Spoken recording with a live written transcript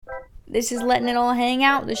This is Letting It All Hang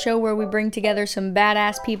Out, the show where we bring together some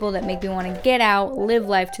badass people that make me want to get out, live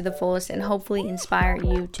life to the fullest, and hopefully inspire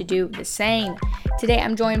you to do the same. Today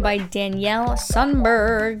I'm joined by Danielle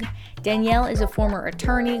Sundberg. Danielle is a former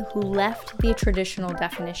attorney who left the traditional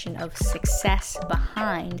definition of success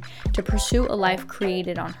behind to pursue a life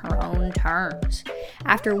created on her own terms.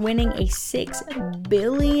 After winning a $6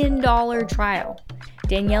 billion trial,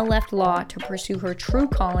 Danielle left law to pursue her true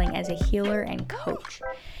calling as a healer and coach.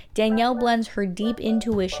 Danielle blends her deep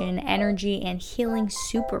intuition, energy, and healing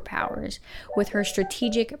superpowers with her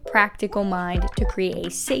strategic, practical mind to create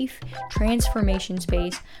a safe transformation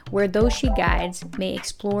space where those she guides may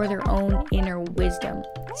explore their own inner wisdom,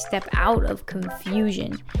 step out of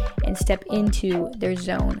confusion, and step into their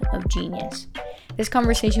zone of genius. This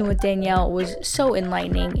conversation with Danielle was so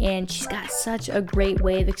enlightening, and she's got such a great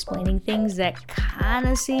way of explaining things that kind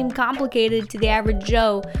of seem complicated to the average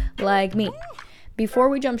Joe like me. Before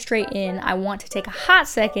we jump straight in, I want to take a hot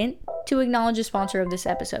second to acknowledge the sponsor of this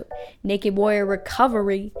episode, Naked Warrior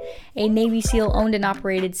Recovery, a Navy SEAL owned and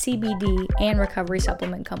operated CBD and recovery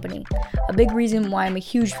supplement company. A big reason why I'm a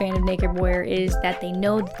huge fan of Naked Warrior is that they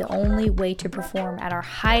know that the only way to perform at our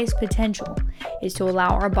highest potential is to allow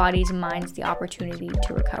our bodies and minds the opportunity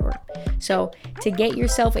to recover. So, to get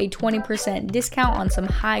yourself a 20% discount on some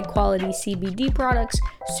high quality CBD products,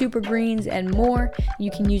 super greens, and more, you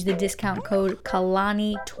can use the discount code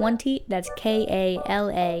KALANI20, that's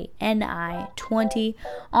KALANI20,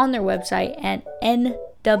 on their website at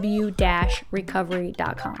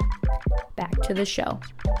nw-recovery.com. Back to the show.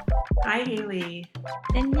 Hi, Haley.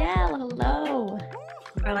 Danielle, hello.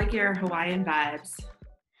 I like your Hawaiian vibes.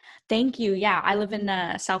 Thank you. Yeah, I live in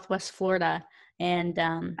Southwest Florida, and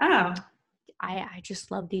I just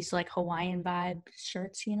love these like Hawaiian vibe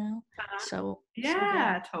shirts, you know. So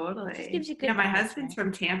yeah, totally. Just gives you good. Yeah, my husband's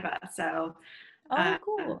from Tampa, so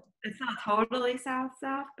cool. It's not totally south,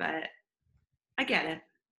 but I get it.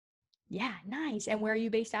 Yeah, nice. And where are you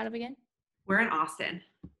based out of again? We're in Austin.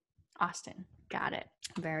 Austin, got it.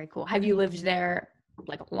 Very cool. Have you lived there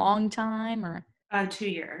like a long time or? 2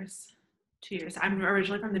 years. 2 years. I'm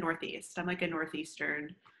originally from the Northeast. I'm like a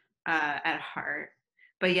Northeastern at heart.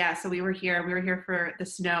 But yeah, so we were here for the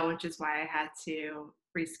snow, which is why I had to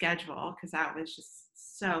reschedule because that was just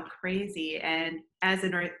so crazy. And as a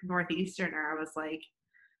Northeasterner, I was like,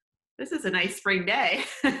 this is a nice spring day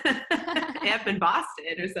up in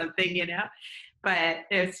Boston or something, you know, but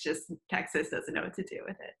it's just Texas doesn't know what to do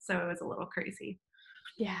with it. So it was a little crazy.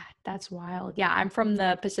 Yeah, that's wild. Yeah, I'm from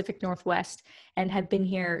the Pacific Northwest and have been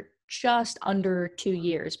here just under 2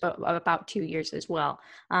 years, but about 2 years as well.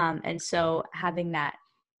 And so having that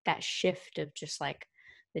shift of just like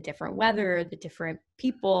the different weather, the different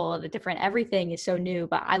people, the different everything is so new,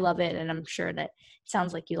 but I love it. And I'm sure that it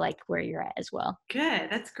sounds like you like where you're at as well. Good.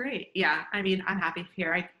 That's great. Yeah. I mean, I'm happy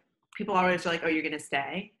here. People always are like, oh, you're going to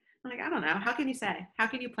stay. I'm like, I don't know. How can you say? How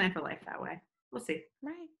can you plan for life that way? We'll see.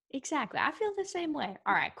 Right. Exactly. I feel the same way.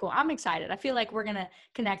 All right, cool. I'm excited. I feel like we're going to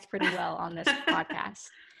connect pretty well on this podcast.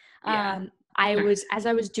 Yeah. As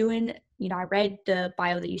I was doing, you know, I read the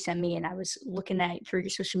bio that you sent me and I was looking at through your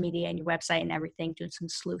social media and your website and everything, doing some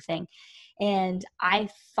sleuthing. And I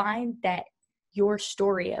find that your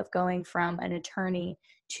story of going from an attorney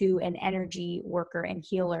to an energy worker and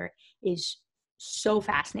healer is so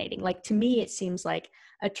fascinating. Like to me, it seems like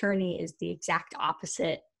attorney is the exact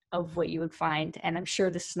opposite of what you would find. And I'm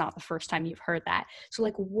sure this is not the first time you've heard that. So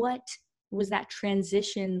like what was that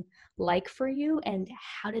transition like for you, and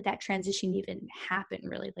how did that transition even happen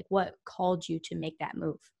really? Like what called you to make that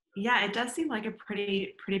move? Yeah, it does seem like a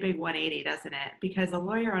pretty big 180, doesn't it? Because a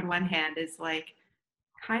lawyer on one hand is like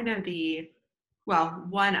kind of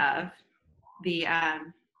one of the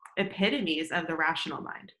epitomes of the rational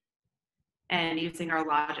mind and using our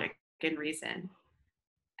logic and reason.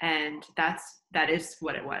 And that is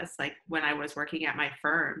what it was. Like when I was working at my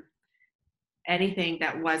firm, anything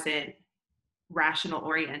that wasn't rational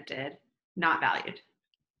oriented, not valued.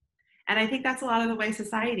 And I think that's a lot of the way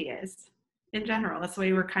society is in general. That's the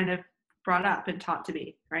way we're kind of brought up and taught to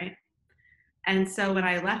be, right? And so when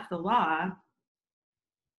I left the law,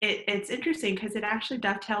 it's interesting because it actually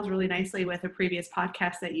dovetails really nicely with a previous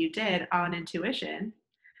podcast that you did on intuition.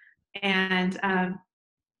 And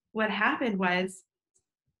what happened was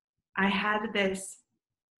I had this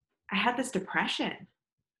depression,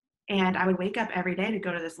 and I would wake up every day to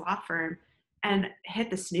go to this law firm and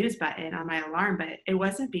hit the snooze button on my alarm. But it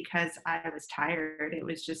wasn't because I was tired. It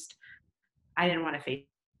was just, I didn't want to face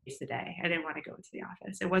the day. I didn't want to go into the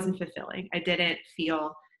office. It wasn't fulfilling. I didn't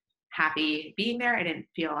feel happy being there. I didn't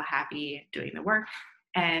feel happy doing the work.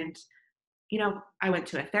 And I went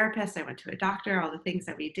to a therapist, I went to a doctor, all the things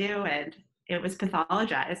that we do, and it was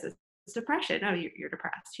pathologized as depression. Oh, you're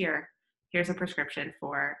depressed. Here's a prescription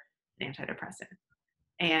for an antidepressant.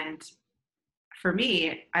 And for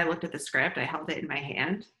me, I looked at the script, I held it in my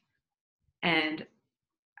hand, and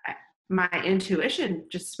my intuition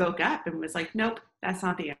just spoke up and was like, nope, that's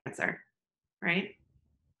not the answer. Right.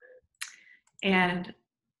 And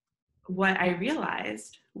what I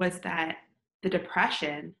realized was that the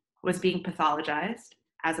depression was being pathologized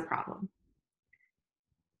as a problem.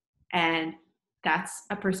 And that's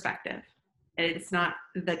a perspective. It's not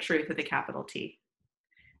the truth with a capital T.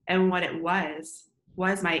 And what it was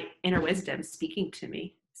my inner wisdom speaking to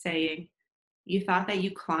me, saying, you thought that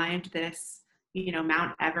you climbed this,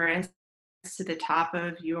 Mount Everest to the top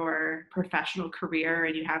of your professional career,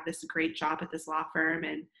 and you have this great job at this law firm,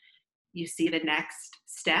 and you see the next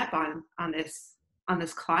step on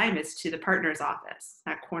this climb is to the partner's office,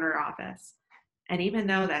 that corner office. And even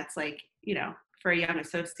though that's like, for a young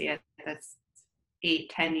associate, that's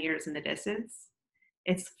 8-10 years in the distance,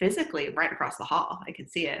 it's physically right across the hall. I can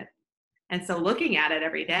see it. And so looking at it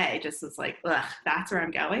every day just was like, ugh, that's where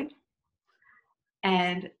I'm going.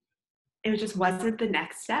 And it just wasn't the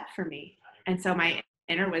next step for me. And so my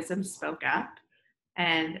inner wisdom spoke up,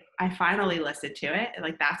 and I finally listened to it.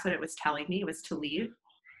 Like, that's what it was telling me, was to leave.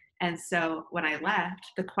 And so when I left,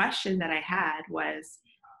 the question that I had was,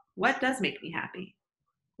 what does make me happy?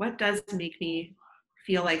 What does make me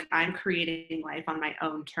feel like I'm creating life on my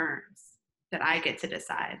own terms, that I get to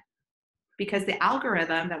decide? Because the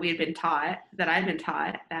algorithm that I've been taught,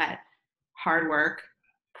 that hard work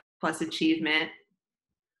plus achievement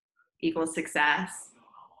equals success,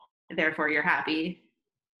 therefore you're happy.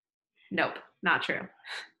 Nope, not true.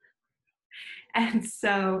 And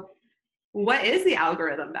so what is the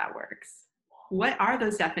algorithm that works? What are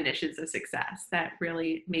those definitions of success that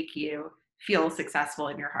really make you feel successful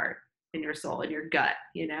in your heart, in your soul, in your gut,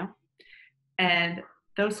 And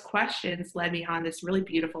those questions led me on this really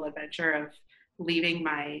beautiful adventure of leaving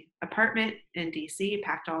my apartment in DC,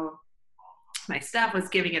 packed all my stuff, was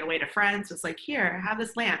giving it away to friends, was like, here, have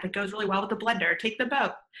this lamp. It goes really well with the blender. Take the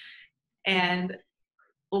boat. And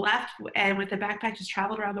left, and with the backpack just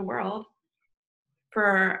traveled around the world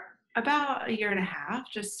for about a year and a half,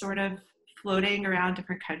 just sort of floating around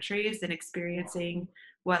different countries and experiencing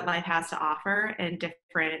what life has to offer in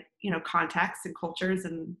different, contexts and cultures.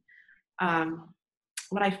 And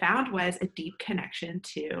what I found was a deep connection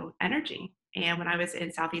to energy. And when I was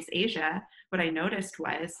in Southeast Asia, what I noticed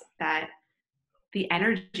was that the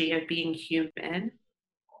energy of being human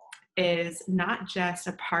is not just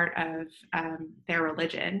a part of their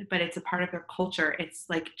religion, but it's a part of their culture. It's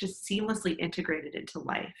like just seamlessly integrated into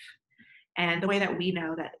life. And the way that we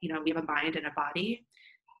know that, we have a mind and a body,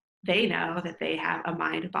 they know that they have a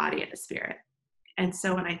mind, a body, and a spirit. And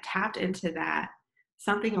so when I tapped into that,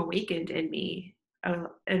 something awakened in me.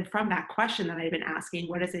 And from that question that I've been asking,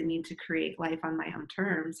 what does it mean to create life on my own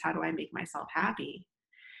terms? How do I make myself happy?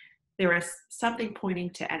 There was something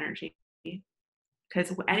pointing to energy.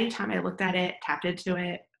 Because anytime I looked at it, tapped into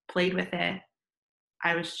it, played with it,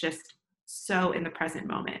 I was just so in the present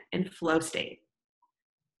moment, in flow state.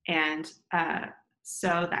 And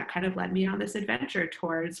so that kind of led me on this adventure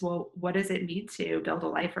towards, well, what does it mean to build a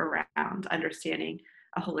life around understanding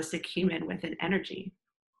a holistic human with an energy?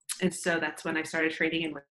 And so that's when I started trading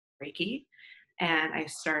in Reiki, and I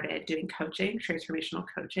started doing coaching, transformational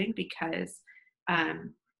coaching, because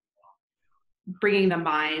bringing the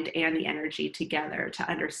mind and the energy together to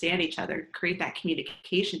understand each other, create that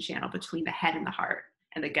communication channel between the head and the heart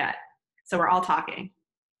and the gut. So we're all talking,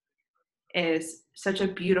 is such a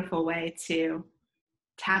beautiful way to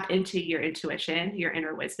tap into your intuition, your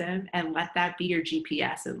inner wisdom, and let that be your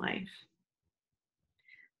GPS in life.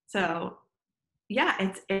 So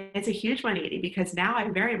yeah, it's a huge 180, because now I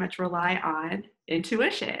very much rely on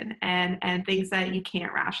intuition and things that you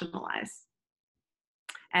can't rationalize.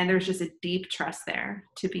 And there's just a deep trust there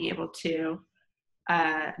to be able to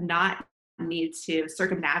not need to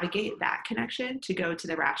circumnavigate that connection, to go to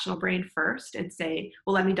the rational brain first and say,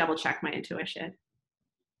 well, let me double check my intuition.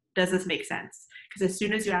 Does this make sense? Because as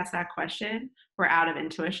soon as you ask that question, we're out of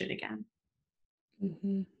intuition again.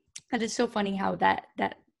 Mm-hmm. And it's so funny how that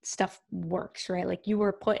stuff works, right? Like, you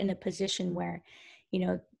were put in a position where,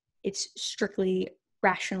 it's strictly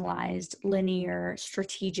rationalized, linear,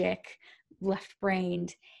 strategic,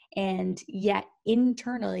 left-brained, and yet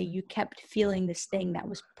internally you kept feeling this thing that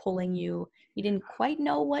was pulling you. You didn't quite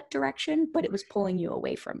know what direction, but it was pulling you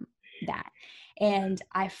away from that. And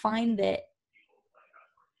I find that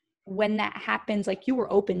when that happens, like you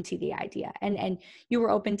were open to the idea, and you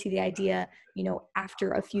were open to the idea,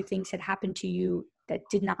 after a few things had happened to you that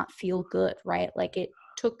did not feel good, right? Like it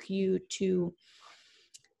took you to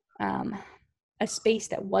um, a space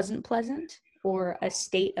that wasn't pleasant, or a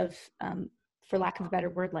state of, for lack of a better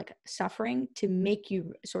word, like suffering, to make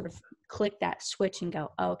you sort of click that switch and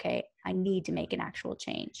go, oh, okay, I need to make an actual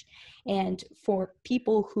change. And for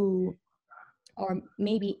people who are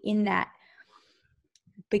maybe in that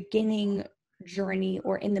beginning journey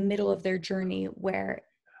or in the middle of their journey where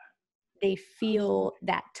they feel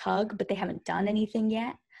that tug, but they haven't done anything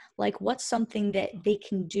yet, like what's something that they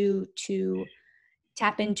can do to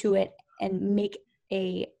tap into it and make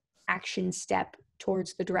a action step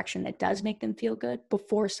towards the direction that does make them feel good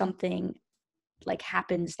before something like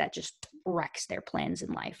happens that just wrecks their plans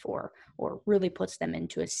in life, or really puts them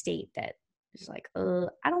into a state that is like,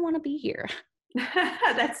 I don't want to be here.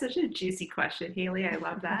 That's such a juicy question, Haley. I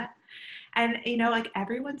love that. And, like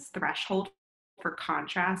everyone's threshold for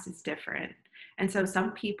contrast is different. And so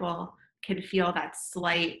some people can feel that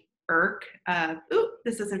slight irk of, ooh,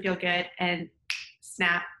 this doesn't feel good, and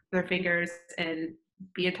snap their fingers and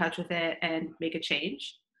be in touch with it and make a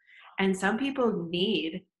change. And some people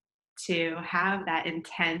need to have that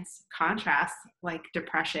intense contrast, like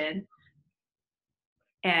depression,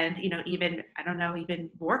 and even, I don't know, even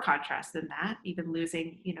more contrast than that, even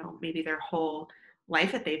losing maybe their whole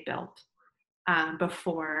life that they've built,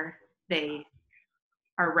 before they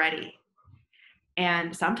are ready.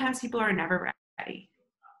 And sometimes people are never ready.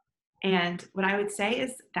 And what I would say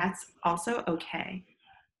is that's also okay,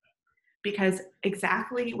 because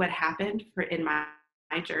exactly what happened in my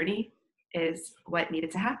journey is what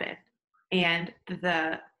needed to happen. And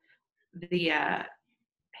the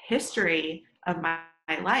history of my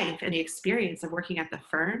life and the experience of working at the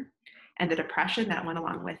firm and the depression that went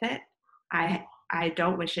along with it, I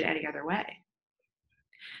don't wish it any other way.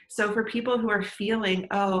 So for people who are feeling,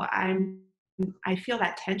 oh, I feel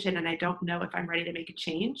that tension and I don't know if I'm ready to make a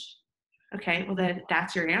change, okay, well then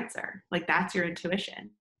that's your answer. Like that's your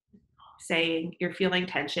intuition saying you're feeling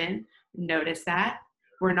tension, notice that,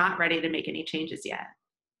 we're not ready to make any changes yet.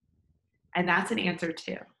 And that's an answer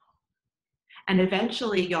too. And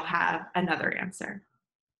eventually you'll have another answer,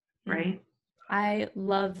 right? I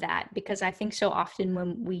love that, because I think so often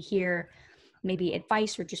when we hear maybe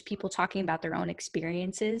advice or just people talking about their own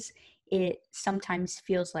experiences, it sometimes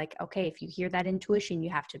feels like, okay, if you hear that intuition,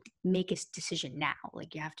 you have to make a decision now,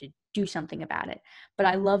 like you have to do something about it. But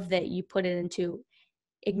I love that you put it into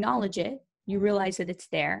acknowledge it, you realize that it's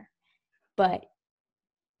there, but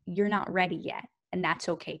you're not ready yet. And that's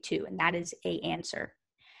okay too. And that is a answer.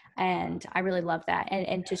 And I really love that.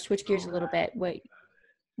 And to switch gears a little bit,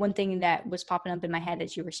 one thing that was popping up in my head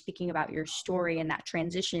as you were speaking about your story and that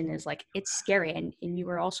transition is like, it's scary. And you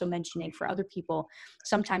were also mentioning for other people,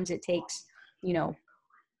 sometimes it takes,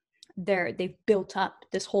 they've built up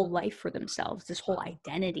this whole life for themselves, this whole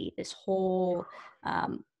identity, this whole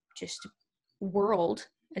just world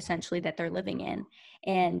essentially that they're living in.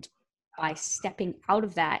 And by stepping out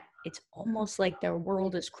of that, it's almost like their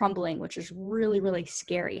world is crumbling, which is really, really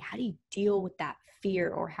scary. How do you deal with that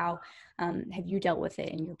fear, or how have you dealt with it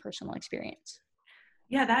in your personal experience?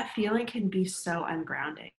 Yeah, that feeling can be so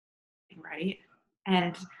ungrounding, right?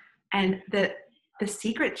 And the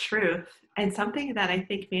secret truth, and something that I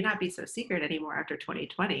think may not be so secret anymore after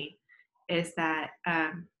 2020, is that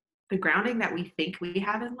the grounding that we think we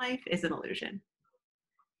have in life is an illusion,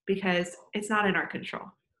 because it's not in our control.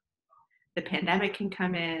 The pandemic can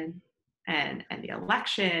come in, and the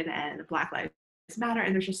election and Black Lives Matter,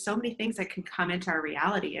 and there's just so many things that can come into our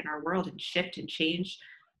reality and our world and shift and change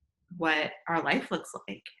what our life looks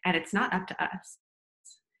like, and it's not up to us.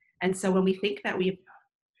 And so when we think that we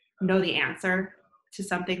know the answer to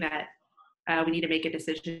something that we need to make a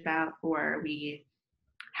decision about, or we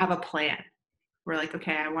have a plan, we're like,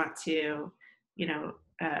 okay, I want to, you know,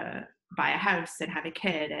 buy a house and have a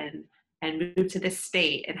kid, and move to this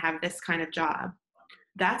state and have this kind of job.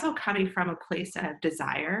 That's all coming from a place of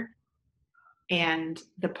desire. And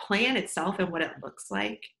the plan itself and what it looks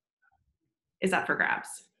like is up for grabs.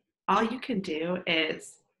 All you can do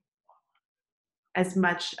is as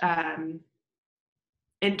much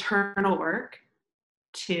internal work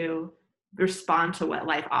to respond to what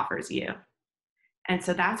life offers you. And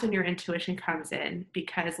so that's when your intuition comes in,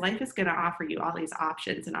 because life is going to offer you all these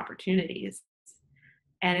options and opportunities.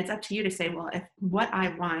 And it's up to you to say, well, if what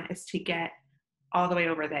I want is to get all the way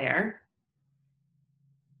over there,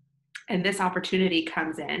 and this opportunity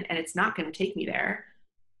comes in and it's not going to take me there,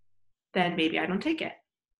 then maybe I don't take it.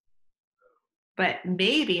 But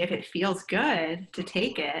maybe if it feels good to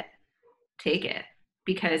take it, take it.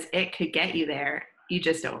 because it could get you there. You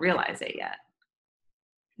just don't realize it yet.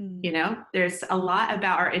 You know, there's a lot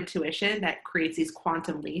about our intuition that creates these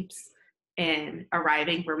quantum leaps in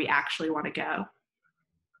arriving where we actually want to go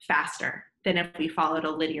faster than if we followed a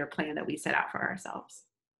linear plan that we set out for ourselves.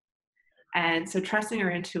 And so trusting our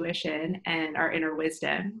intuition and our inner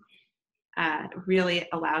wisdom really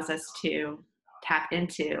allows us to tap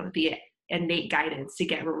into the innate guidance to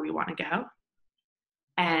get where we want to go.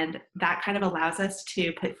 And that kind of allows us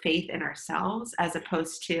to put faith in ourselves as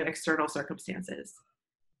opposed to external circumstances.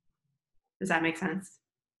 Does that make sense?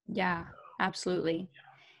 Yeah, absolutely.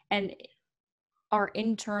 And our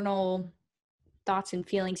internal thoughts and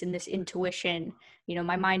feelings and this intuition,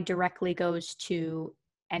 my mind directly goes to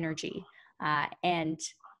energy. And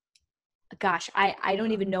gosh, I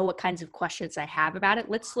don't even know what kinds of questions I have about it.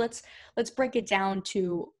 Let's break it down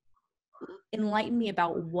to enlighten me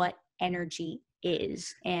about what energy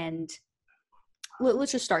is. And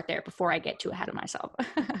let's just start there before I get too ahead of myself.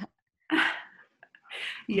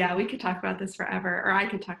 Yeah, we could talk about this forever, or I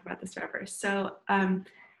could talk about this forever. So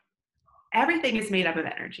everything is made up of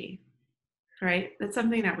energy, right? That's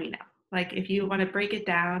something that we know. Like if you want to break it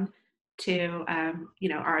down to,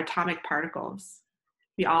 our atomic particles,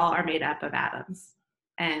 we all are made up of atoms.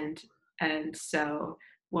 And so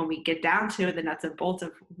when we get down to the nuts and bolts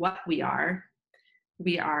of what we are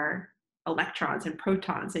electrons and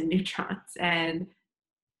protons and neutrons, and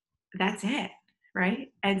that's it,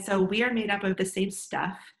 right? And so we are made up of the same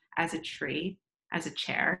stuff as a tree, as a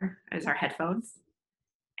chair, as our headphones.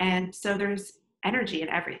 And so there's energy in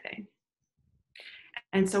everything.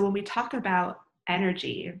 And so when we talk about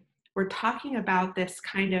energy, we're talking about this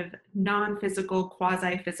kind of non-physical,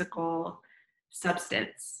 quasi-physical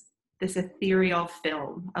substance, this ethereal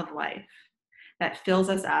film of life that fills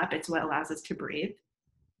us up. It's what allows us to breathe.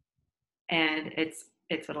 And it's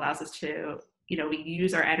what allows us to, we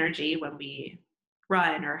use our energy when we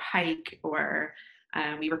run or hike, or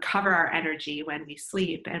we recover our energy when we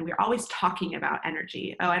sleep. And we're always talking about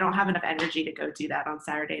energy. Oh, I don't have enough energy to go do that on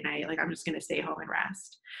Saturday night. Like, I'm just going to stay home and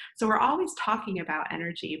rest. So we're always talking about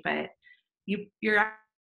energy, but you're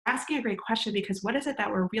asking a great question, because what is it that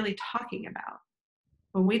we're really talking about?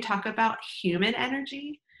 When we talk about human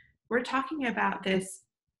energy, we're talking about this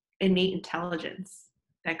innate intelligence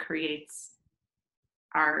that creates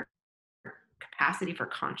our capacity for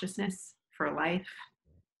consciousness, for life.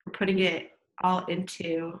 We're putting it all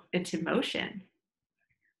into motion.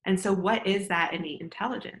 And so what is that innate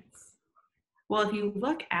intelligence? Well, if you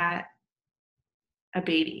look at a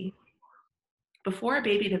baby, before a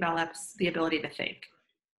baby develops the ability to think,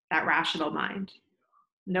 that rational mind,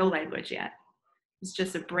 no language yet, it's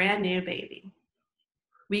just a brand new baby.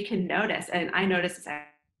 We can notice, and I notice this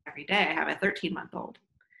every day. I have a 13-month-old.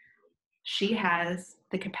 She has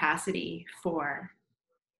the capacity for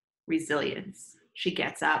resilience. She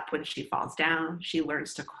gets up when she falls down. She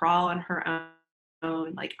learns to crawl on her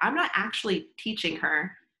own. Like, I'm not actually teaching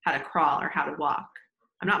her how to crawl or how to walk.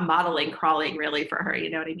 I'm not modeling crawling really for her.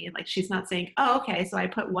 You know what I mean? Like, she's not saying, oh, okay, so I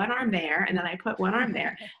put one arm there and then I put one arm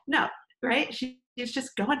there. No, right? She's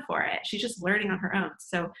just going for it. She's just learning on her own.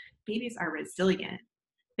 So babies are resilient.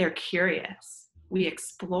 They're curious. We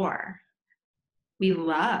explore. We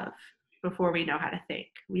love before we know how to think.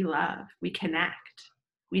 We love. We connect.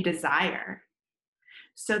 We desire.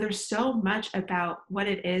 So there's so much about what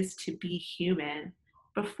it is to be human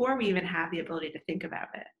before we even have the ability to think about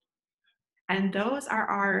it. And those are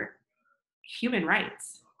our human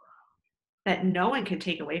rights that no one can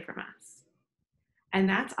take away from us. And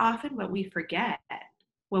that's often what we forget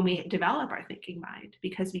when we develop our thinking mind,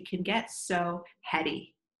 because we can get so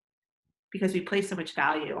heady, because we place so much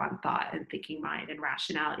value on thought and thinking mind and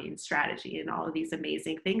rationality and strategy and all of these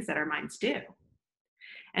amazing things that our minds do.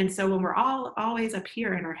 And so when we're all always up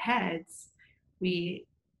here in our heads, we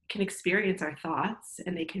can experience our thoughts,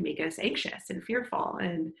 and they can make us anxious and fearful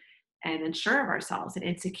and unsure of ourselves and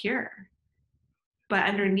insecure. But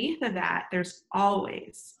underneath of that, there's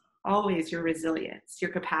always your resilience,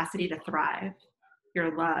 your capacity to thrive,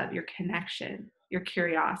 your love, your connection, your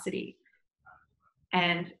curiosity.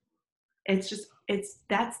 And that's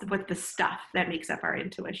what the stuff that makes up our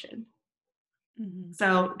intuition. Mm-hmm.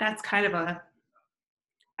 So that's kind of a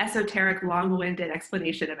esoteric, long-winded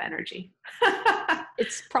explanation of energy.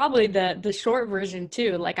 It's probably the short version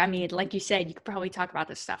too. Like, I mean, like you said, you could probably talk about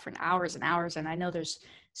this stuff for hours and hours. And I know there's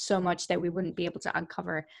so much that we wouldn't be able to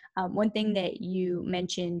uncover. One thing that you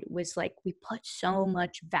mentioned was, like, we put so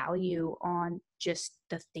much value on just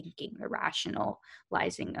the thinking, the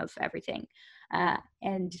rationalizing of everything.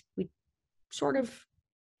 And we sort of,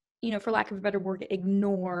 for lack of a better word,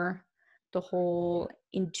 ignore the whole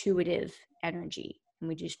intuitive energy. and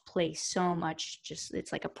we just place so much, just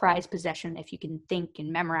it's like a prized possession if you can think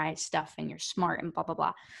and memorize stuff and you're smart and blah blah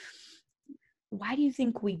blah. Why do you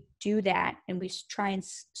think we do that and we try and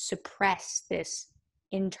suppress this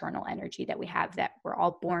internal energy that we have, that we're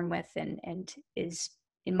all born with, and is,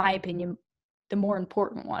 in my opinion, the more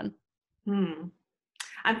important one? Hmm.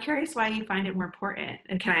 I'm curious why you find it more important.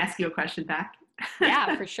 And can I ask you a question back?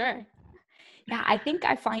 Yeah, for sure. Yeah, I think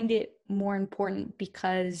I find it more important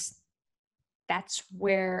because that's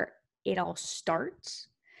where it all starts.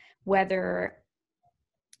 Whether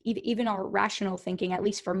even our rational thinking, at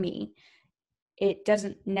least for me, it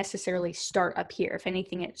doesn't necessarily start up here. If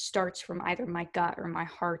anything, it starts from either my gut or my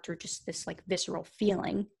heart, or just this like visceral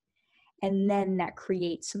feeling. And then that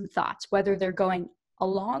creates some thoughts, whether they're going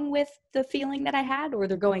along with the feeling that I had or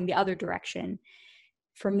they're going the other direction.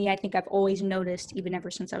 For me, I think I've always noticed, even ever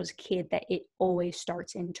since I was a kid, that it always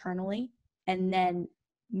starts internally and then,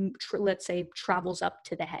 let's say, travels up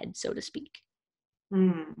to the head, so to speak.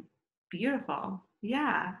 Mm, beautiful.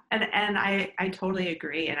 Yeah. And I totally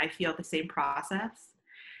agree. And I feel the same process.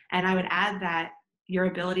 And I would add that your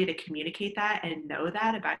ability to communicate that and know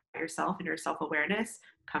that about yourself and your self-awareness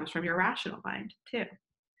comes from your rational mind too.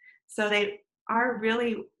 So they are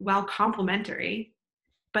really well complementary,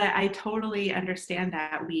 but I totally understand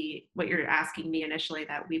that what you're asking me initially,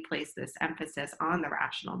 that we place this emphasis on the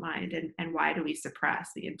rational mind, and why do we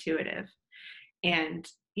suppress the intuitive? And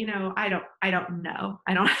I don't know.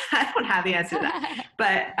 I don't I don't have the answer to that.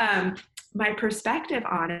 But my perspective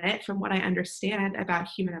on it, from what I understand about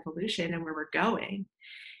human evolution and where we're going,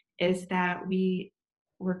 is that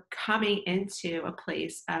we're coming into a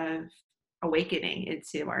place of awakening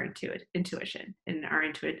into our intuition, in our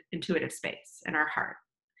intuitive space in our heart.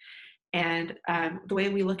 And the way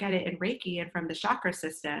we look at it in Reiki and from the chakra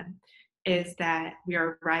system is that we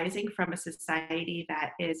are rising from a society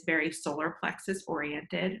that is very solar plexus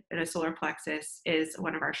oriented. And a solar plexus is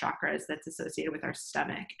one of our chakras that's associated with our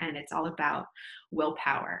stomach. And it's all about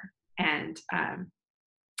willpower and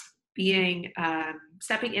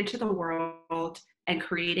stepping into the world and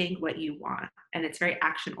creating what you want. And it's very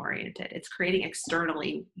action oriented. It's creating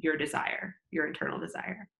externally your desire, your internal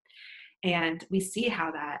desire. And we see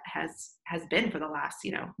how that has been for the last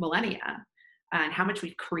millennia, and how much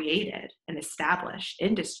we've created and established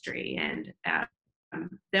industry. And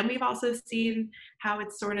then we've also seen how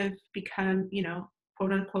it's sort of become,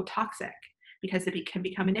 quote unquote, toxic, because it can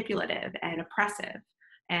become manipulative and oppressive.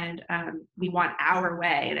 And we want our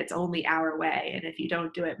way, and it's only our way. And if you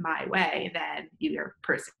don't do it my way, then you're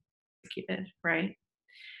persecuted, right?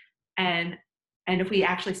 And if we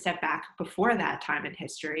actually step back before that time in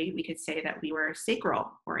history, we could say that we were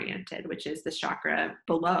sacral oriented, which is the chakra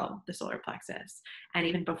below the solar plexus. And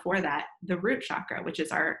even before that, the root chakra, which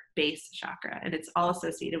is our base chakra. And it's all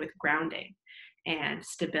associated with grounding and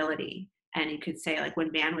stability. And you could say, like,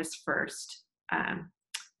 when man was first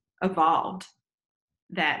evolved,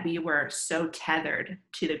 that we were so tethered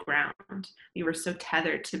to the ground. We were so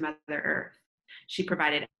tethered to Mother Earth. She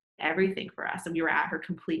provided everything for us, and we were at her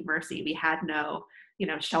complete mercy. We had no,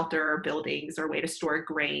 shelter or buildings or way to store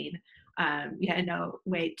grain. We had no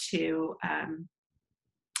way to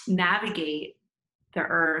navigate the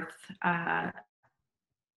earth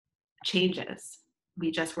changes.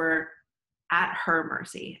 We just were at her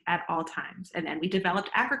mercy at all times. And then we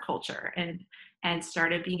developed agriculture and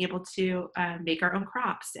started being able to make our own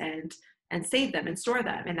crops and save them and store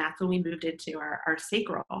them. And that's when we moved into our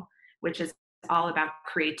sacral, which is all about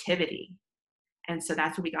creativity. And so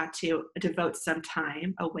that's when we got to devote some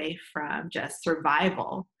time away from just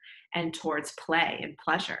survival and towards play and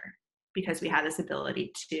pleasure, because we had this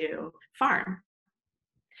ability to farm.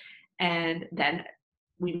 And then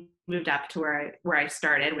we moved up to where I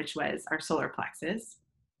started, which was our solar plexus.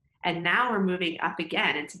 And now we're moving up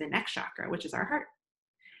again into the next chakra, which is our heart.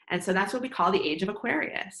 And so that's what we call the age of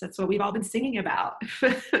Aquarius. That's what we've all been singing about,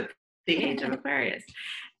 the age of Aquarius.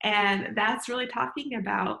 And that's really talking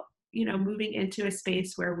about, moving into a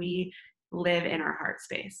space where we live in our heart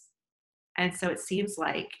space. And so it seems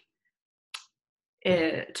like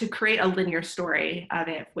to create a linear story of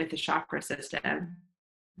it with the chakra system,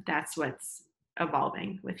 that's what's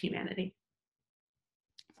evolving with humanity.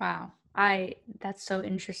 Wow. That's so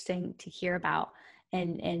interesting to hear about.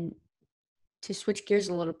 And to switch gears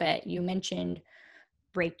a little bit, you mentioned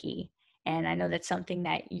Reiki, and I know that's something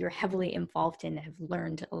that you're heavily involved in and have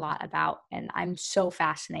learned a lot about, and I'm so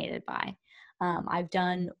fascinated by. I've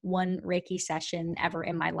done one Reiki session ever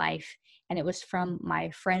in my life, and it was from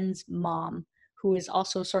my friend's mom, who is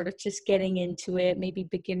also sort of just getting into it, maybe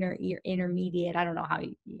beginner, intermediate. I don't know how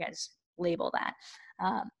you guys label that.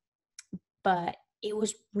 But it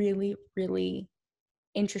was really, really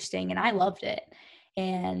interesting, and I loved it.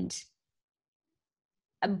 And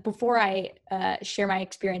before I share my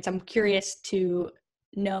experience, I'm curious to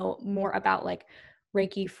know more about like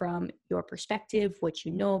Reiki from your perspective, what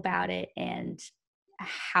you know about it, and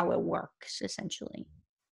how it works essentially.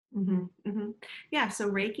 Hmm. Hmm. Yeah, so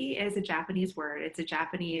Reiki is a Japanese word. It's a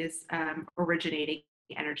Japanese originating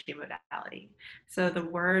energy modality. So the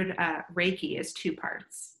word Reiki is two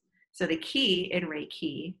parts. So the key in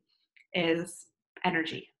Reiki is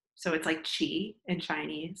energy. So it's like chi in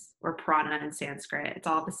Chinese or prana in Sanskrit. It's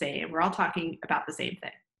all the same. We're all talking about the same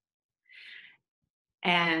thing.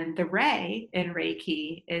 And the Rei in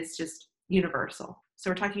Reiki is just universal.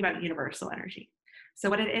 So we're talking about universal energy. So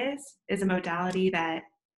what it is a modality that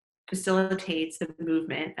facilitates the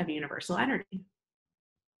movement of universal energy.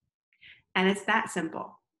 And it's that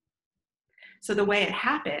simple. So the way it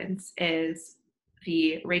happens is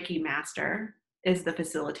the Reiki master is the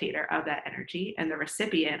facilitator of that energy, and the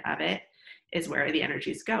recipient of it is where the energy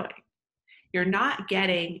is going. You're not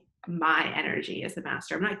getting my energy as the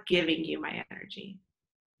master. I'm not giving you my energy.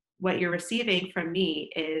 What you're receiving from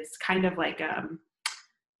me is kind of like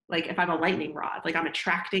if I'm a lightning rod, like I'm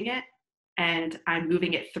attracting it and I'm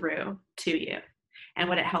moving it through to you. And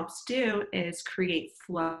what it helps do is create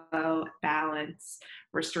flow, balance,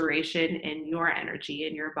 restoration in your energy,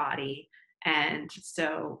 in your body. And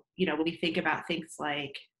so, when we think about things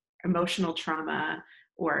like emotional trauma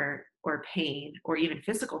or pain or even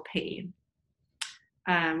physical pain,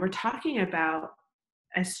 we're talking about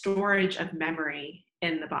a storage of memory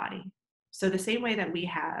in the body. So the same way that we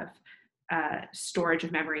have storage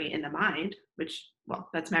of memory in the mind, which, well,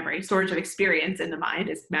 that's memory. Storage of experience in the mind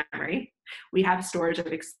is memory. We have storage of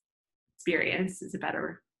experience, is a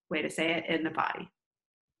better way to say it, in the body.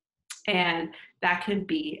 And that can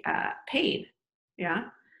be pain, yeah?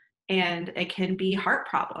 And it can be heart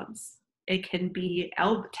problems. It can be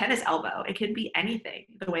tennis elbow. It can be anything,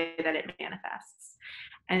 the way that it manifests.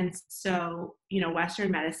 And so, Western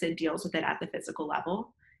medicine deals with it at the physical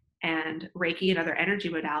level, and Reiki and other energy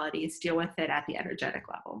modalities deal with it at the energetic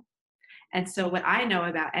level. And so, what I know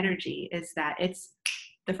about energy is that it's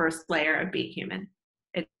the first layer of being human.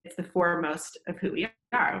 It's the foremost of who we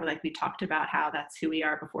are. Like we talked about how that's who we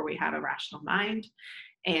are before we have a rational mind.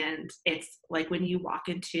 And it's like when you walk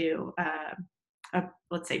into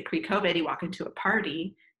let's say pre-COVID, you walk into a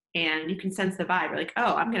party and you can sense the vibe. You're like,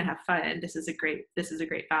 oh, I'm gonna have fun. This is a great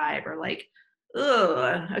vibe. Or like,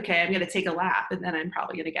 oh, okay, I'm gonna take a lap and then I'm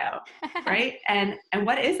probably gonna go. Right. And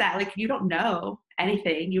what is that? Like, you don't know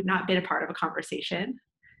anything. You've not been a part of a conversation.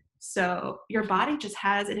 So your body just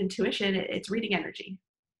has an intuition. It's reading energy.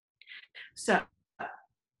 So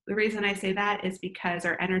the reason I say that is because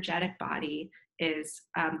our energetic body is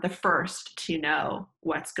the first to know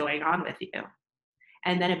what's going on with you.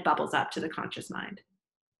 And then it bubbles up to the conscious mind.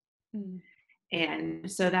 Mm.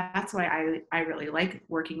 And so that's why I really like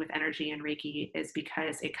working with energy and Reiki, is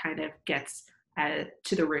because it kind of gets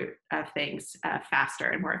to the root of things faster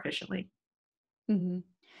and more efficiently. Mm-hmm.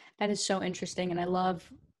 That is so interesting. And I love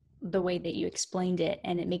the way that you explained it.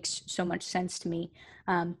 And it makes so much sense to me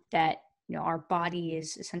that, our body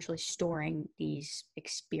is essentially storing these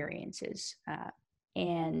experiences.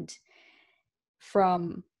 And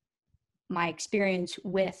from my experience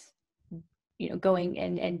with, going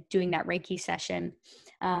and doing that Reiki session,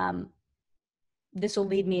 this will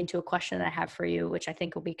lead me into a question that I have for you, which I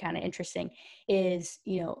think will be kind of interesting, is,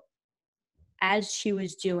 as she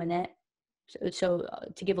was doing it, so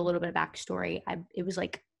to give a little bit of backstory, it was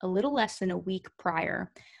like a little less than a week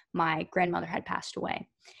prior, my grandmother had passed away,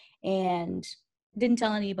 and didn't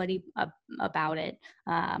tell anybody about it.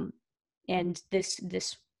 And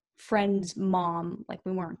this friend's mom, like,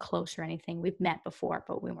 we weren't close or anything. We've met before,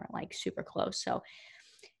 but we weren't like super close. So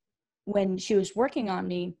when she was working on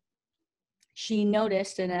me, she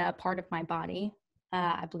noticed in a part of my body,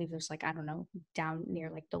 I believe it was like, I don't know, down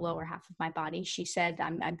near like the lower half of my body, she said,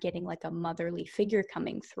 I'm getting like a motherly figure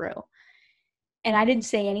coming through. And I didn't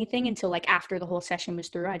say anything until like after the whole session was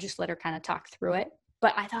through. I just let her kind of talk through it.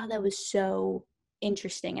 But I thought that was so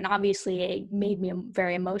interesting. And obviously it made me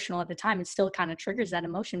very emotional at the time. It still kind of triggers that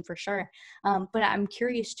emotion for sure. But I'm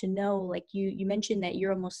curious to know, like you mentioned that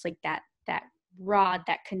you're almost like that rod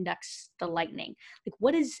that conducts the lightning. Like,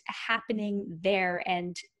 what is happening there?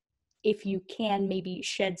 And if you can maybe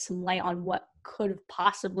shed some light on what could have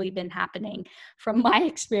possibly been happening from my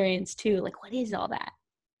experience too. Like, what is all that?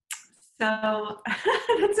 So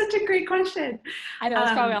that's such a great question. I know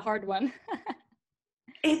it's probably a hard one.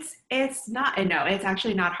 It's not, no, it's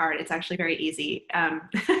actually not hard. It's actually very easy. And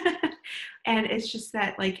it's just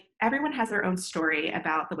that, like, everyone has their own story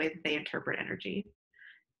about the way that they interpret energy.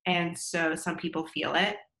 And so some people feel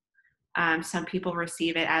it. Some people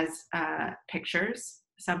receive it as pictures.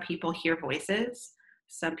 Some people hear voices.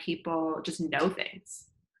 Some people just know things.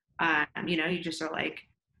 You just are like,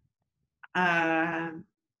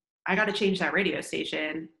 I got to change that radio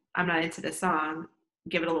station. I'm not into this song.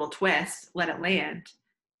 Give it a little twist, let it land,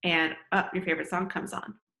 and your favorite song comes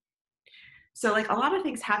on. So, like, a lot of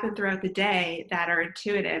things happen throughout the day that are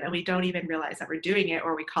intuitive, and we don't even realize that we're doing it,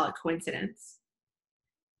 or we call it coincidence.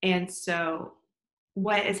 And so,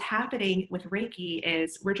 what is happening with Reiki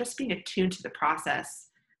is we're just being attuned to the process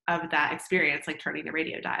of that experience, like turning the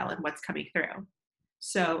radio dial and what's coming through.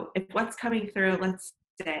 So, if what's coming through, let's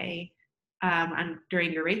say,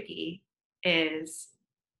 during your Reiki, is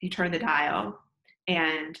you turn the dial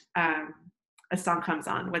and a song comes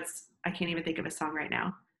on. I can't even think of a song right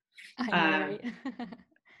now. I know, right?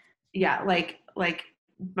 Yeah, like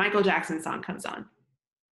Michael Jackson's song comes on.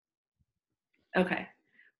 Okay.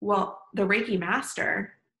 Well, the Reiki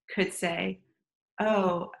master could say,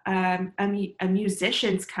 oh, a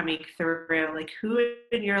musician's coming through. Like, who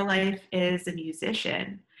in your life is a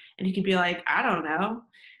musician? And you could be like, I don't know.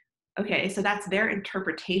 Okay, so that's their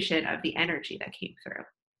interpretation of the energy that came through.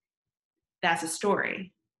 That's a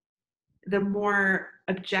story. The more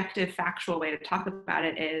objective, factual way to talk about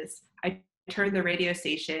it is, I turned the radio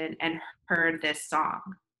station and heard this song.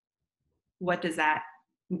 What does that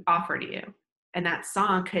offer to you? And that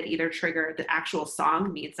song could either trigger the actual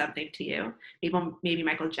song means something to you. Maybe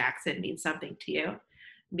Michael Jackson means something to you.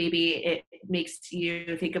 Maybe it makes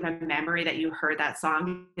you think of a memory that you heard that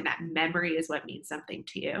song, and that memory is what means something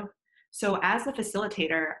to you. So as the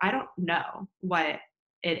facilitator, I don't know what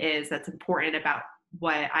it is that's important about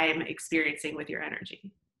what I am experiencing with your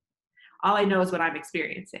energy. All I know is what I'm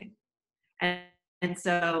experiencing. And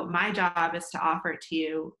so my job is to offer it to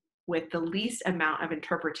you with the least amount of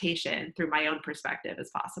interpretation through my own perspective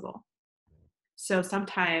as possible. So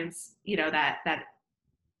sometimes, that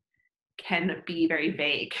can be very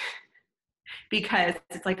vague because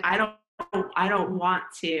it's like, I don't want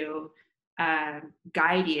to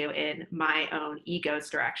guide you in my own ego's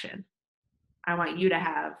direction. I want you to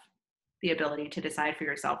have the ability to decide for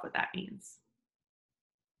yourself what that means.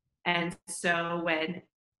 And so when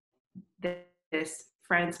this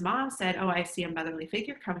friend's mom said, oh, I see a motherly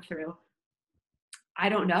figure come through, I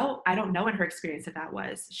don't know what her experience of that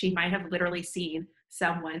was. She might have literally seen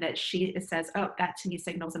someone that she says, oh, that to me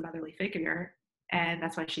signals a motherly figure, and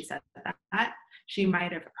that's why she said that. She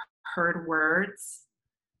might have heard words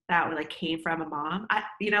that like came from a mom. I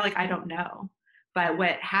don't know. But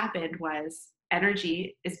what happened was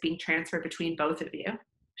energy is being transferred between both of you.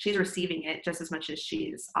 She's receiving it just as much as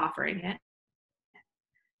she's offering it.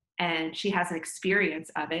 And she has an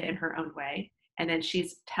experience of it in her own way. And then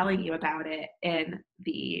she's telling you about it in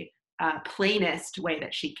the plainest way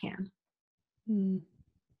that she can.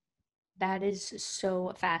 That is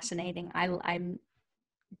so fascinating.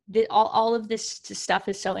 All of this stuff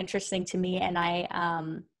is so interesting to me, and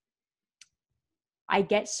I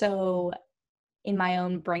get so in my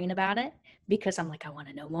own brain about it because I'm like, I want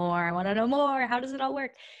to know more. How does it all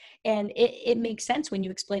work? And it makes sense when you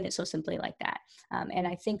explain it so simply like that. And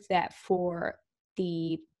I think that for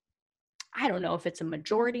I don't know if it's a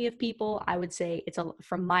majority of people, I would say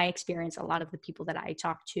from my experience, a lot of the people that I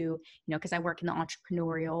talk to, because I work in the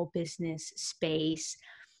entrepreneurial business space,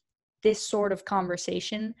 this sort of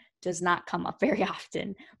conversation does not come up very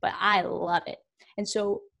often, but I love it. And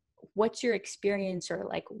so what's your experience, or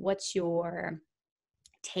like, what's your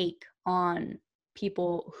take on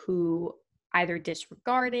people who either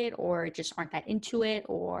disregard it or just aren't that into it,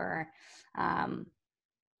 or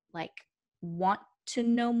like want to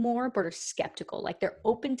know more but are skeptical? Like, they're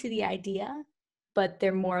open to the idea, but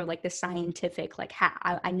they're more like the scientific, like,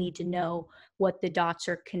 I need to know what the dots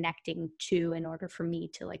are connecting to in order for me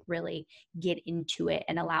to like really get into it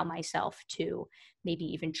and allow myself to maybe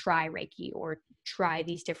even try Reiki or try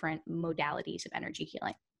these different modalities of energy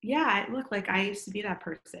healing. Yeah, look, like, I used to be that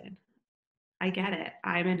person. I get it.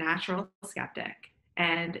 I'm a natural skeptic.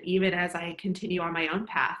 And even as I continue on my own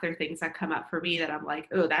path, there are things that come up for me that I'm like,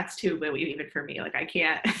 oh, that's too woo even for me. Like, I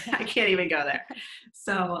can't even go there.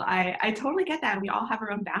 So I totally get that. We all have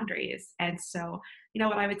our own boundaries. And so,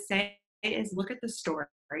 what I would say is, look at the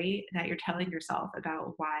story that you're telling yourself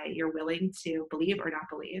about why you're willing to believe or not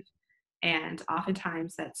believe. And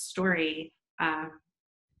oftentimes that story,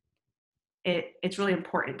 it's really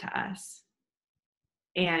important to us.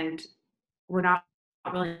 And we're not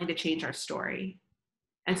willing to change our story.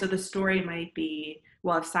 And so the story might be,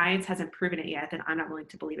 well, if science hasn't proven it yet, then I'm not willing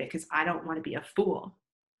to believe it because I don't want to be a fool.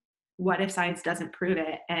 What if science doesn't prove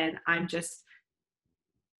it and I'm just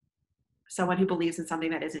someone who believes in something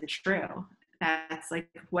that isn't true. That's like,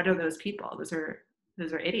 what are those people? Those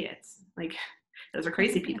are idiots. Like, those are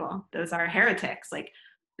crazy people. Those are heretics. Like,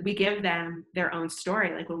 we give them their own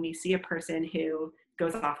story. Like, when we see a person who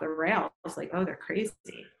goes off the rails, like, oh, they're crazy.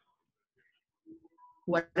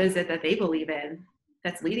 What is it that they believe in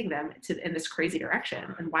that's leading them in this crazy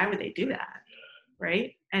direction? And why would they do that?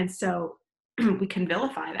 Right? And so we can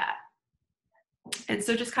vilify that. And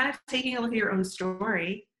so just kind of taking a look at your own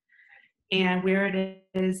story and where it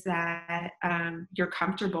is that you're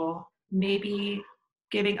comfortable, maybe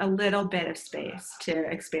giving a little bit of space to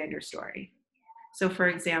expand your story. So for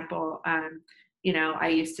example, I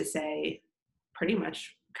used to say pretty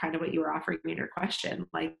much kind of what you were offering in your question,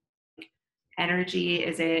 like, energy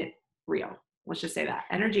isn't real. Let's just say that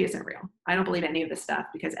energy isn't real. I don't believe any of this stuff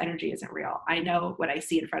because energy isn't real. I know what I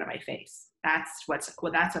see in front of my face. That's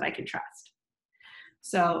what I can trust.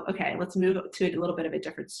 So, okay, let's move to a little bit of a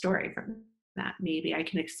different story from that. Maybe I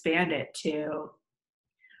can expand it to,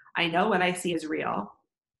 I know what I see is real,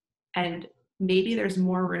 and maybe there's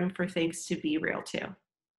more room for things to be real too.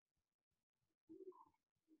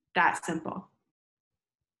 That simple.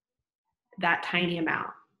 That tiny amount,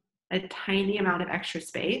 a tiny amount of extra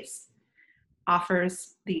space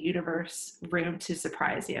offers the universe room to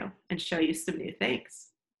surprise you and show you some new things.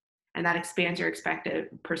 And that expands your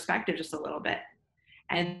perspective just a little bit.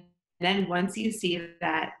 And then once you see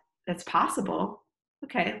that that's possible,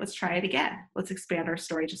 okay, let's try it again. Let's expand our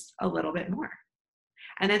story just a little bit more.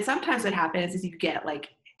 And then sometimes what happens is you get like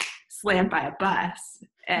slammed by a bus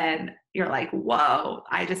and you're like, whoa,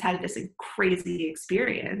 I just had this crazy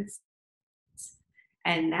experience.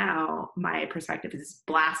 And now my perspective is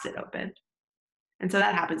blasted open. And so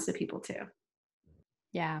that happens to people too.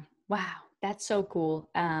 Yeah. Wow. That's so cool.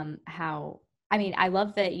 I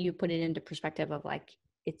love that you put it into perspective of like,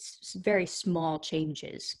 it's very small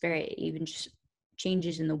changes, very even just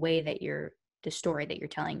changes in the way that the story that you're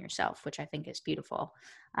telling yourself, which I think is beautiful.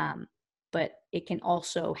 But it can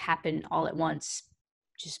also happen all at once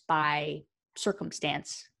just by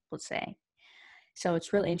circumstance, let's say. So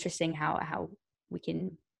it's really interesting how we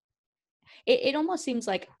can, it almost seems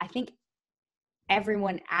like, I think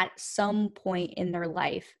everyone at some point in their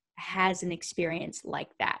life has an experience like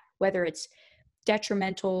that, whether it's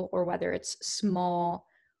detrimental or whether it's small.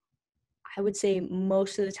 I would say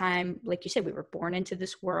most of the time, like you said, we were born into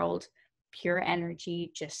this world, pure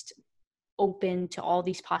energy, just open to all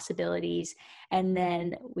these possibilities. And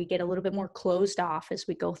then we get a little bit more closed off as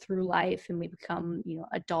we go through life and we become,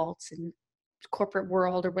 adults in corporate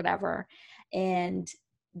world or whatever. And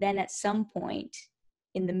then at some point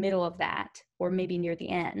in the middle of that, or maybe near the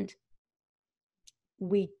end,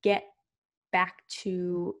 we get back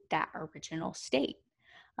to that original state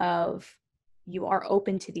of you are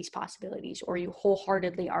open to these possibilities, or you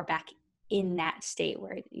wholeheartedly are back in that state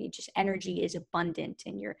where just energy is abundant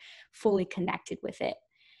and you're fully connected with it.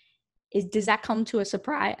 Does that come to a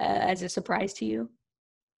surprise as a surprise to you?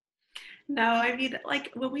 No, I mean,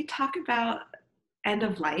 like when we talk about end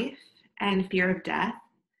of life and fear of death,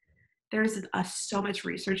 there's so much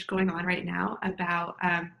research going on right now about,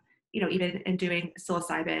 even in doing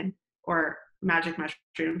psilocybin or magic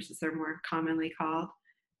mushrooms, as they're more commonly called,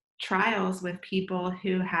 trials with people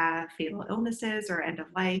who have fatal illnesses or end of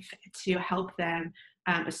life to help them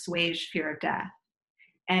assuage fear of death.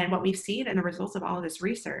 And what we've seen in the results of all of this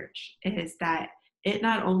research is that it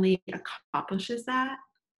not only accomplishes that,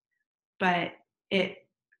 but it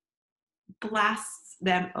blasts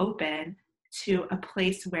them open to a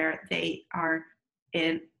place where they are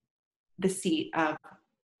in the seat of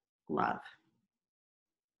love.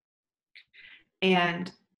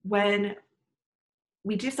 And when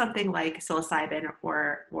we do something like psilocybin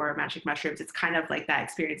or magic mushrooms, it's kind of like that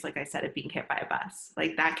experience, like I said, of being hit by a bus.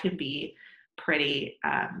 Like that can be pretty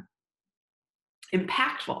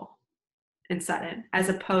impactful and sudden, as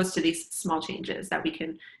opposed to these small changes that we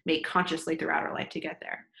can make consciously throughout our life to get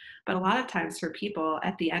there. But a lot of times for people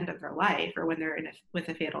at the end of their life, or when they're with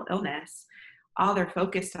a fatal illness, all they're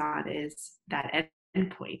focused on is that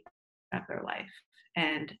end point of their life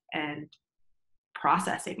and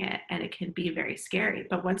processing it, and it can be very scary.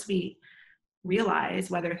 But once we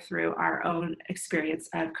realize, whether through our own experience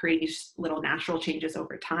of creating little natural changes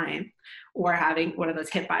over time or having one of those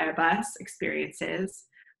hit by a bus experiences,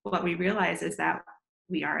 what we realize is that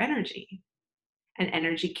we are energy, and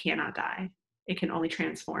energy cannot die. It can only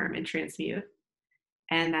transform and transmute.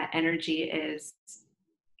 And that energy is,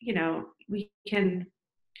 we can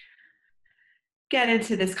get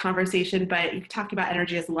into this conversation, but you talk about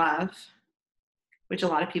energy as love, which a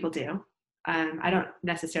lot of people do. I don't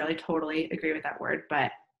necessarily totally agree with that word,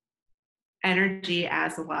 but energy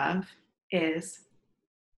as love is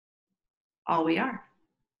all we are.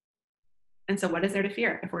 And so what is there to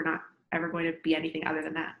fear if we're not ever going to be anything other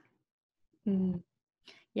than that?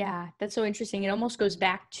 Yeah, that's so interesting. It almost goes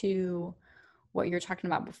back to what you were talking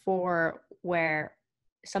about before, where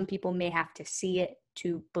some people may have to see it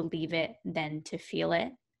to believe it than to feel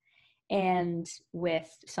it. And with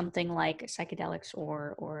something like psychedelics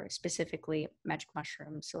or specifically magic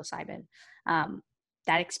mushrooms, psilocybin,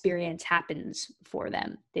 that experience happens for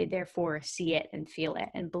them. They therefore see it and feel it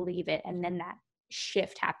and believe it. And then that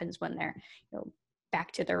shift happens when they're,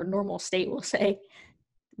 back to their normal state, we'll say,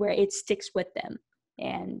 where it sticks with them.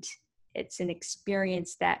 And it's an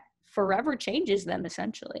experience that forever changes them,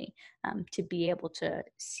 essentially, to be able to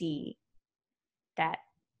see that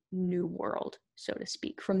new world, so to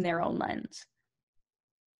speak, from their own lens.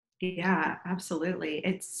 Yeah, absolutely.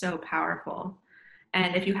 It's so powerful.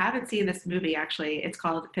 And if you haven't seen this movie, actually, it's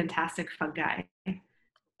called Fantastic Fungi.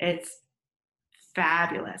 It's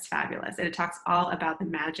fabulous, fabulous. And it talks all about the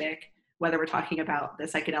magic, whether we're talking about the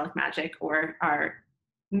psychedelic magic or our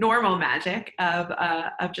normal magic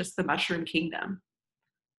of just the mushroom kingdom.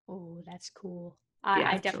 Oh, that's cool. Yeah,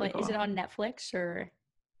 I it's definitely, really cool. Is it on Netflix or?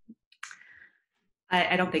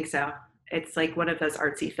 I don't think so. It's like one of those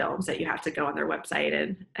artsy films that you have to go on their website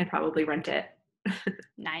and probably rent it.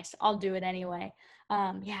 Nice. I'll do it anyway.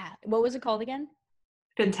 Yeah. What was it called again?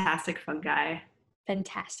 Fantastic Fungi.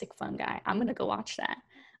 Fantastic Fungi. I'm going to go watch that.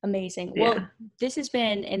 Amazing. Yeah. Well, this has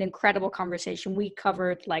been an incredible conversation. We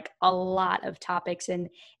covered like a lot of topics, and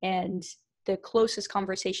the closest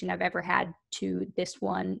conversation I've ever had to this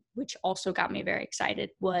one, which also got me very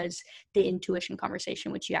excited, was the intuition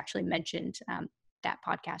conversation, which you actually mentioned that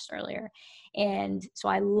podcast earlier. And so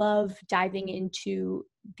I love diving into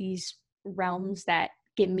these realms that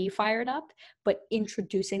get me fired up, but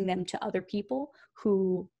introducing them to other people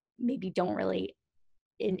who maybe don't really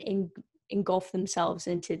engulf themselves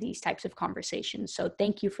into these types of conversations. So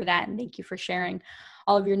thank you for that. And thank you for sharing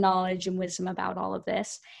all of your knowledge and wisdom about all of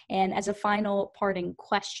this. And as a final parting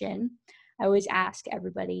question, I always ask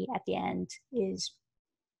everybody at the end is,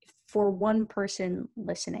 for one person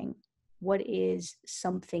listening, what is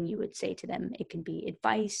something you would say to them? It can be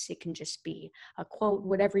advice, it can just be a quote,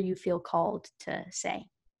 whatever you feel called to say.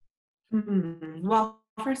 Well,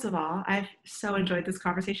 first of all, I've so enjoyed this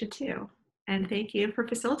conversation too. And thank you for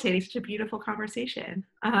facilitating such a beautiful conversation.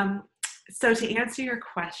 So to answer your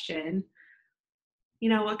question,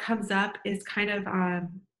 what comes up is kind of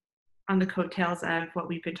on the coattails of what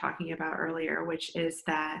we've been talking about earlier, which is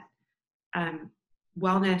that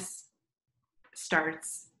wellness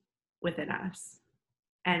starts within us,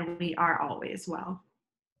 and we are always well,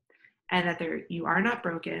 and that you are not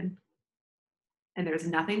broken, and there's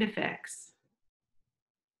nothing to fix.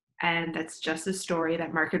 And that's just a story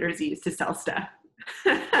that marketers use to sell stuff.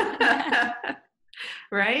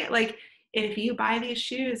 Right? Like, if you buy these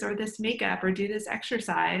shoes or this makeup or do this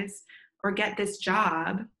exercise or get this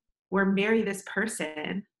job or marry this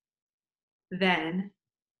person, then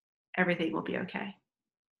everything will be okay.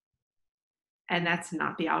 And that's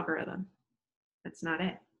not the algorithm. That's not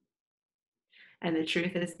it. And the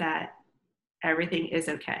truth is that everything is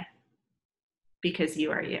okay because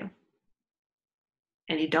you are you.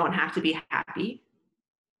 And you don't have to be happy,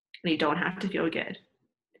 and you don't have to feel good,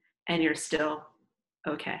 and you're still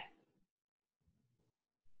okay.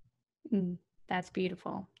 That's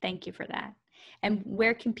beautiful. Thank you for that. And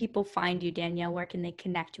where can people find you, Danielle? Where can they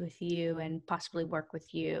connect with you and possibly work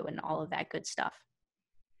with you and all of that good stuff?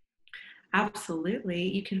 Absolutely.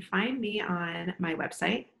 You can find me on my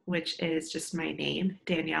website, which is just my name,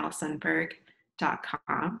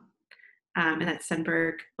 daniellesundberg.com. And that's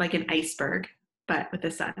Sundberg, like an iceberg, but with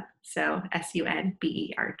a sun. So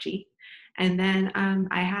Sunberg. And then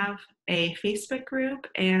I have a Facebook group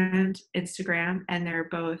and Instagram, and they're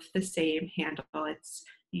both the same handle. It's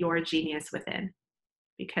Your Genius Within,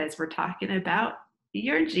 because we're talking about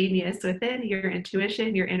your genius within, your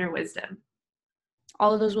intuition, your inner wisdom.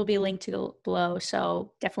 All of those will be linked to below.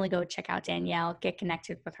 So definitely go check out Danielle, get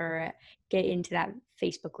connected with her, get into that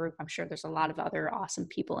Facebook group. I'm sure there's a lot of other awesome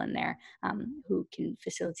people in there who can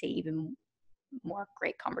facilitate even more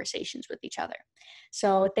great conversations with each other.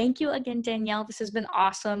 So thank you again, Danielle. This has been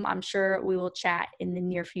awesome. I'm sure we will chat in the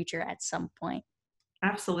near future at some point.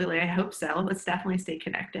 Absolutely. I hope so. Let's definitely stay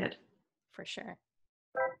connected. For sure.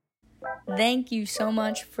 Thank you so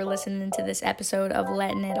much for listening to this episode of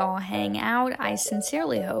Letting It All Hang Out. I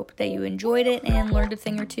sincerely hope that you enjoyed it and learned a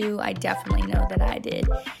thing or two. I definitely know that I did.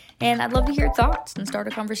 And I'd love to hear thoughts and start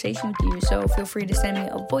a conversation with you. So feel free to send me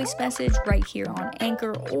a voice message right here on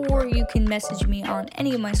Anchor, or you can message me on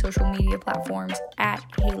any of my social media platforms at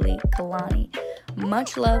Haley Kalani.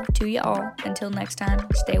 Much love to you all. Until next time,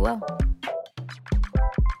 stay well.